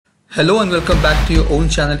Hello and welcome back to your own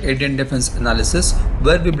channel Indian Defense Analysis,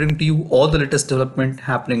 where we bring to you all the latest development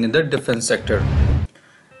happening in the defense sector.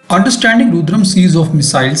 Understanding Rudram series of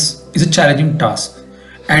missiles is a challenging task,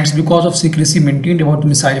 and it's because of secrecy maintained about the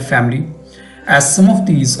missile family, as some of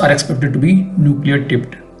these are expected to be nuclear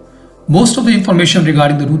tipped. Most of the information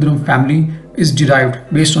regarding the Rudram family is derived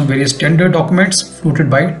based on various tender documents floated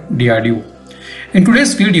by DRDO. In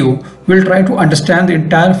today's video, we'll try to understand the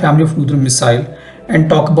entire family of Rudram missile and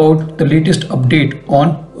talk about the latest update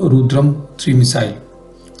on Rudram III missile.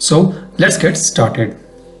 So let's get started.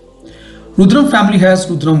 Rudram family has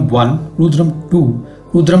Rudram I, Rudram II,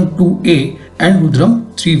 Rudram IIA and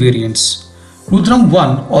Rudram III variants. Rudram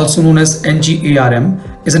I, also known as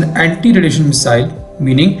NGARM, is an anti-radiation missile,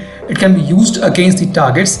 meaning it can be used against the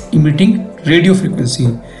targets emitting radio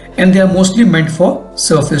frequency, and they are mostly meant for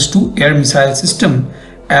surface-to-air missile system,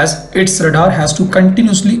 as its radar has to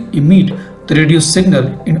continuously emit the radio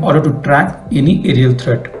signal in order to track any aerial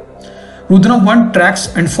threat. Rudram I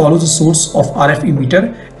tracks and follows the source of RF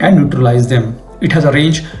emitter and neutralize them. It has a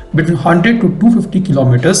range between 100 to 250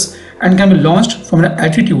 kilometers and can be launched from an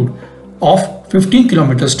altitude of 15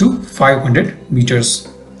 kilometers to 500 meters.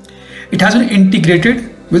 It has been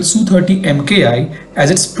integrated with SU-30 MKI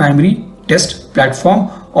as its primary test platform,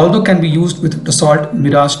 although can be used with Dassault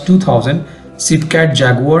Mirage 2000, SEPECAT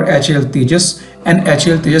Jaguar HAL Tejas and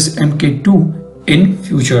HAL Tejas Mk2 in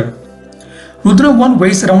future. Rudram I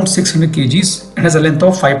weighs around 600 kgs and has a length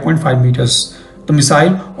of 5.5 meters. The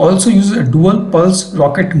missile also uses a dual pulse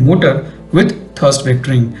rocket motor with thrust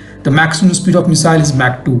vectoring. The maximum speed of missile is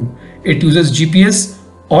Mach 2. It uses GPS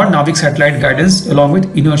or NavIC satellite guidance along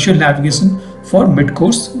with inertial navigation for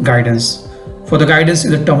mid-course guidance. For the guidance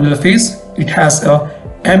in the terminal phase, it has a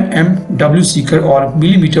mmW seeker or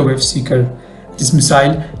millimeter wave seeker. This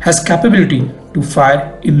missile has capability to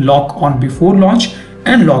fire in lock-on before launch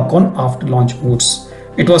and lock-on after launch modes.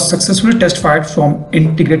 It was successfully test-fired from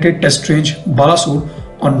Integrated Test Range Balasore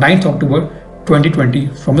on 9th October 2020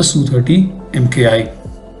 from a SU-30 MKI.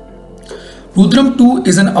 Rudram II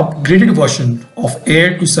is an upgraded version of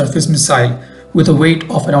air-to-surface missile with a weight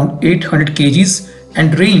of around 800 kgs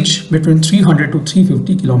and range between 300 to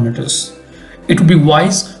 350 kilometers. It would be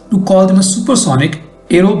wise to call them a supersonic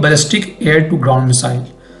aeroballistic air-to-ground missile.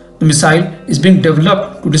 The missile is being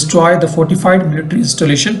developed to destroy the fortified military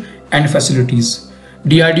installation and facilities.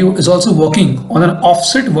 DRDO is also working on an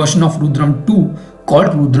offset version of Rudram II called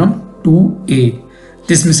Rudram IIA.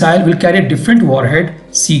 This missile will carry a different warhead,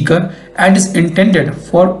 seeker, and is intended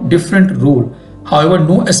for different role. However,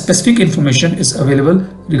 no specific information is available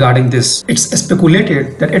regarding this. It's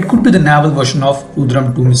speculated that it could be the naval version of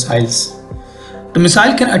Rudram II missiles. The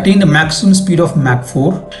missile can attain a maximum speed of Mach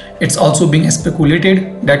 4. It's also being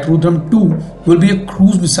speculated that Rudram II will be a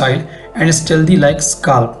cruise missile and stealthy like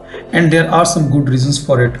Scalp, and there are some good reasons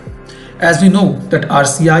for it. As we know that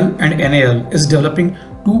RCI and NAL is developing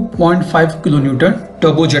 2.5 kilonewton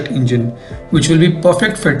turbojet engine, which will be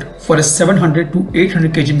perfect fit for a 700 to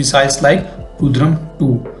 800 kg missiles like Rudram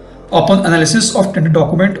II. Upon analysis of tender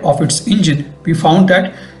document of its engine, we found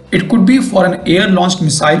that it could be for an air-launched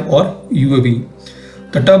missile or UAV.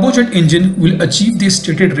 The turbojet engine will achieve the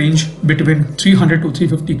stated range between 300 to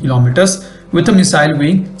 350 kilometers with a missile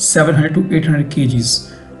weighing 700 to 800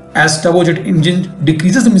 kgs, as turbojet engine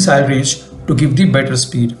decreases the missile range to give the better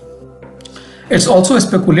speed. It's also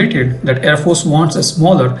speculated that Air Force wants a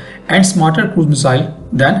smaller and smarter cruise missile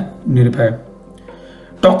than Nirbhay.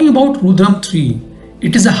 Talking about Rudram III,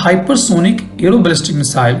 it is a hypersonic aeroballistic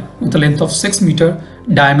missile with a length of 6 meter,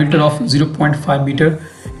 diameter of 0.5 meter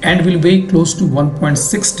and will weigh close to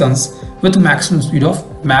 1.6 tons with a maximum speed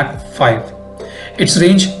of Mach 5. Its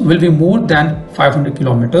range will be more than 500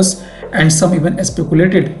 kilometers and some even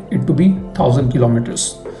speculated it to be 1000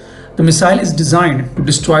 kilometers. The missile is designed to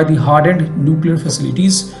destroy the hardened nuclear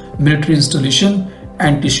facilities, military installation,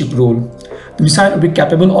 anti-ship role. The missile will be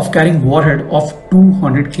capable of carrying warhead of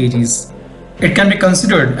 200 kgs. It can be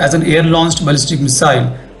considered as an air-launched ballistic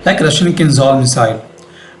missile like Russian Kinzhal missile.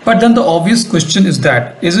 But then the obvious question is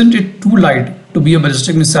that, isn't it too light to be a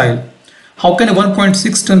ballistic missile? How can a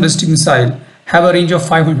 1.6 ton ballistic missile have a range of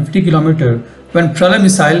 550 km when Pralay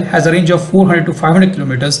missile has a range of 400 to 500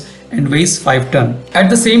 km and weighs 5 ton? At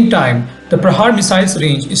the same time, the Prahar missile's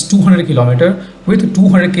range is 200 km with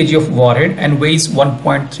 200 kg of warhead and weighs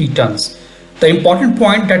 1.3 tons. The important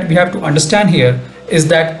point that we have to understand here is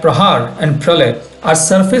that Prahar and Pralay are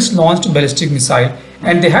surface-launched ballistic missile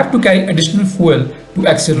and they have to carry additional fuel to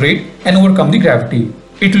accelerate and overcome the gravity.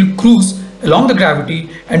 It will cruise along the gravity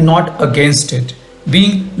and not against it.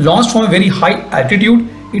 Being launched from a very high altitude,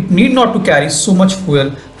 it need not to carry so much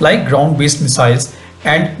fuel like ground-based missiles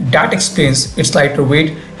and that explains its lighter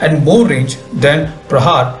weight and more range than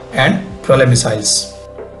Prahar and Pralay missiles.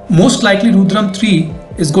 Most likely Rudram-III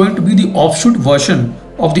is going to be the offshoot version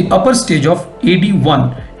of the upper stage of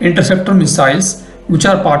AD-1 interceptor missiles, which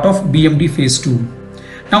are part of BMD phase 2.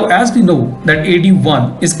 Now, as we know that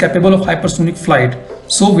AD-1 is capable of hypersonic flight,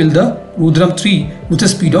 so will the Rudram-III with a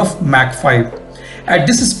speed of Mach 5. At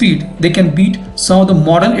this speed, they can beat some of the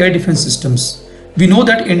modern air defense systems. We know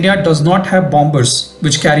that India does not have bombers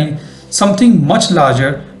which carry something much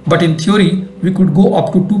larger, but in theory, we could go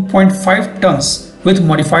up to 2.5 tons with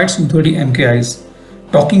modified Su-30 MKIs.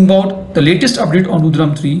 Talking about the latest update on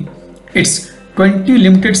Rudram-III, its 20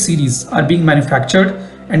 limited series are being manufactured,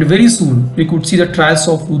 and very soon we could see the trials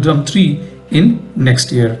of Rudram-III in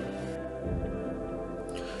next year.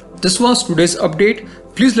 This was today's update.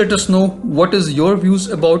 Please let us know what is your views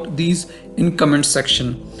about these in comment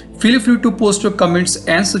section. Feel free to post your comments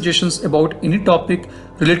and suggestions about any topic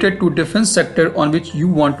related to defense sector on which you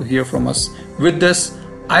want to hear from us. With this,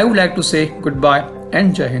 I would like to say goodbye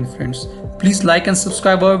and Jai Hind friends. Please like and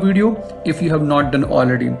subscribe our video if you have not done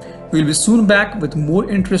already. We will be soon back with more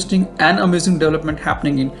interesting and amazing development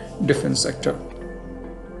happening in defense sector.